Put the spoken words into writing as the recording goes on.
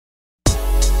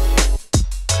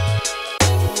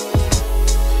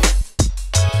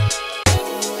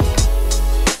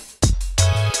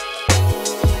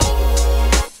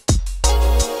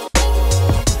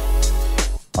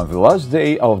the last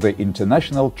day of the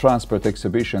International Transport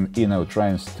Exhibition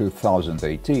Innotrans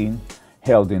 2018,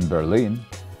 held in Berlin,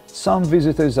 some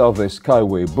visitors of the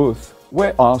SkyWay booth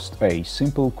were asked a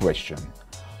simple question.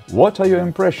 What are your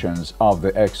impressions of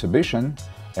the exhibition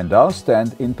and our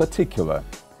stand in particular?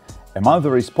 Among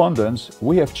the respondents,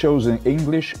 we have chosen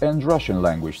English and Russian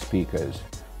language speakers,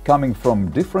 coming from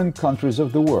different countries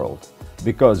of the world,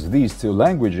 because these two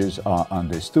languages are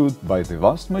understood by the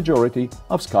vast majority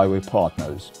of SkyWay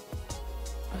partners.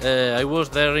 I was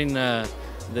there in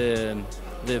the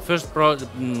first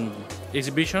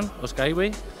exhibition of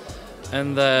SkyWay,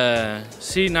 and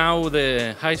see now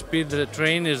the high-speed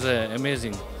train is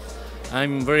amazing.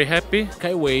 I'm very happy.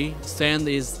 SkyWay stand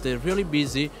is really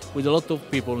busy with a lot of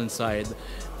people inside.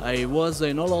 I was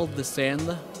in all of the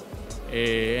stand,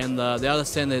 and the other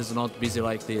stand is not busy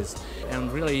like this. I'm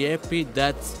really happy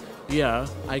that here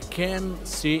I can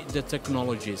see the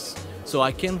technologies, so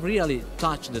I can really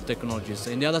touch the technologies.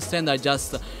 In the other stand I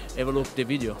just have a look at the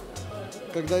video.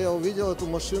 Когда я увидел эту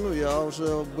машину, я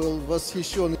уже был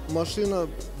восхищен. Машина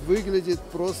выглядит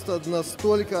просто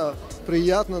настолько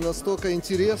приятно, настолько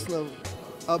интересно.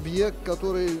 Объект,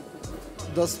 который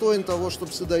достоин того,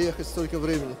 чтобы сюда ехать столько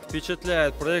времени.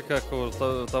 Впечатляет проект, как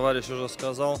товарищ уже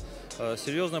сказал.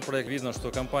 Серьезный проект, видно, что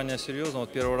компания серьезная.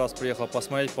 Вот первый раз приехал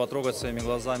посмотреть, потрогать своими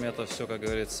глазами это все, как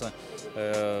говорится,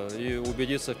 и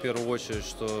убедиться в первую очередь,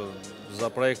 что за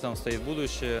проектом стоит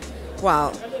будущее.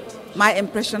 Wow, my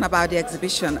impression about the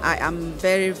exhibition, I am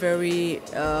very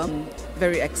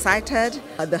excited.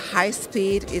 The high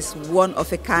speed is one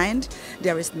of a kind.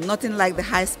 There is nothing like the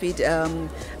high speed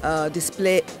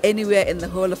display anywhere in the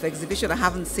whole of exhibition. I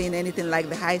haven't seen anything like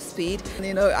the high speed.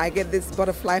 You know, I get these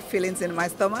butterfly feelings in my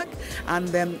stomach, and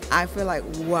then I feel like,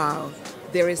 wow,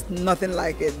 there is nothing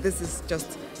like it. This is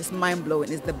just, it's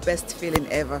mind-blowing. It's the best feeling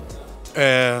ever.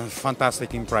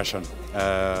 Fantastic impression.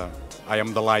 I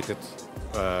am delighted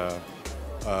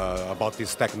about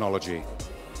this technology.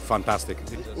 Fantastic.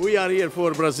 We are here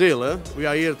for Brazil. We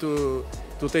are here to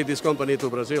take this company to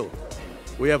Brazil.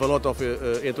 We have a lot of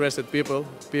interested people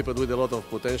with a lot of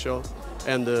potential,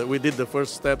 and we did the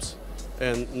first steps,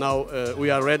 and now we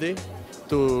are ready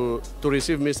to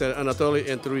receive Mr. Anatoli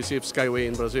and to receive SkyWay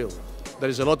in Brazil. There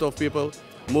is a lot of people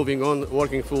moving on,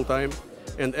 working full time,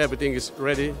 and everything is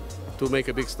ready to make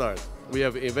a big start. We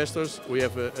have investors, we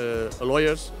have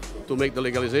lawyers to make the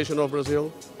legalization of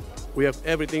Brazil. We have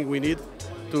everything we need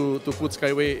to put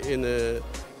SkyWay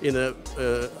in a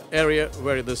area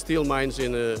where the steel mines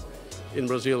in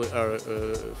Brazil are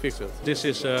fixed. This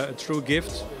is a true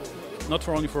gift, not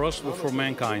only for us but for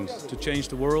mankind, to change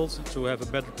the world, to have a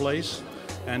better place,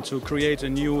 and to create a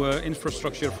new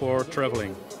infrastructure for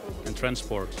traveling and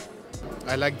transport.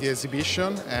 I like the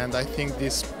exhibition, and I think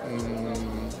this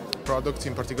product,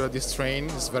 in particular this train,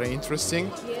 is very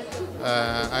interesting.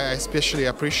 I especially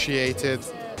appreciated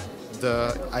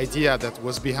the idea that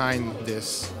was behind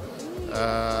this.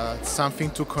 Something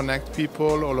to connect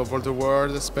people all over the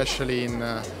world, especially in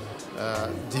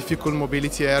difficult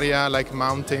mobility area like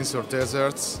mountains or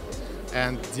deserts.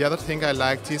 And the other thing I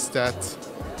liked is that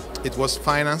it was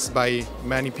financed by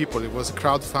many people. It was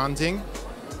crowdfunding,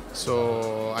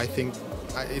 so I think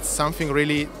it's something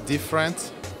really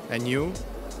different and new,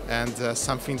 and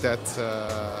something that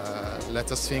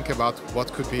let us think about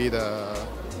what could be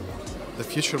the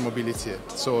future mobility.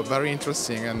 So very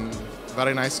interesting and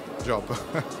very nice job.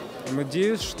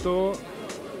 Надеюсь, что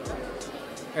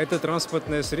это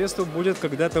транспортное средство будет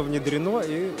когда-то внедрено,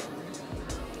 и,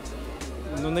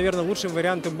 наверное, лучшим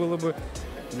вариантом было бы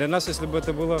для нас, если бы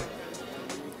это было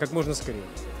как можно скорее.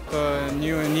 Это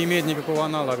не имеет никакого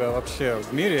аналога вообще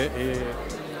в мире,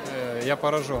 и я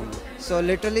поражен. So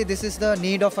literally this is the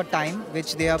need of a time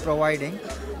which they are providing,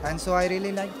 and so I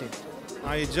really liked it.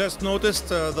 I just noticed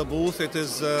the booth. It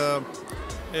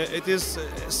is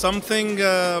something,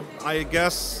 I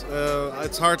guess,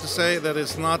 it's hard to say that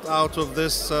it's not out of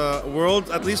this world,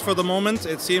 at least for the moment.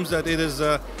 It seems that it is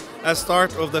a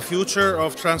start of the future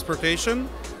of transportation.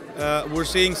 We're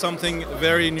seeing something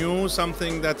very new,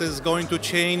 something that is going to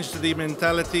change the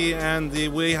mentality and the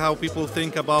way how people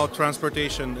think about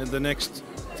transportation in the next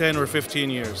 10 or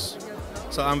 15 years.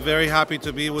 So I'm very happy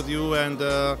to be with you, and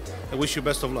I wish you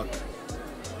best of luck.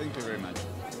 Thank you very much.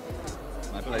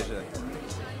 My pleasure.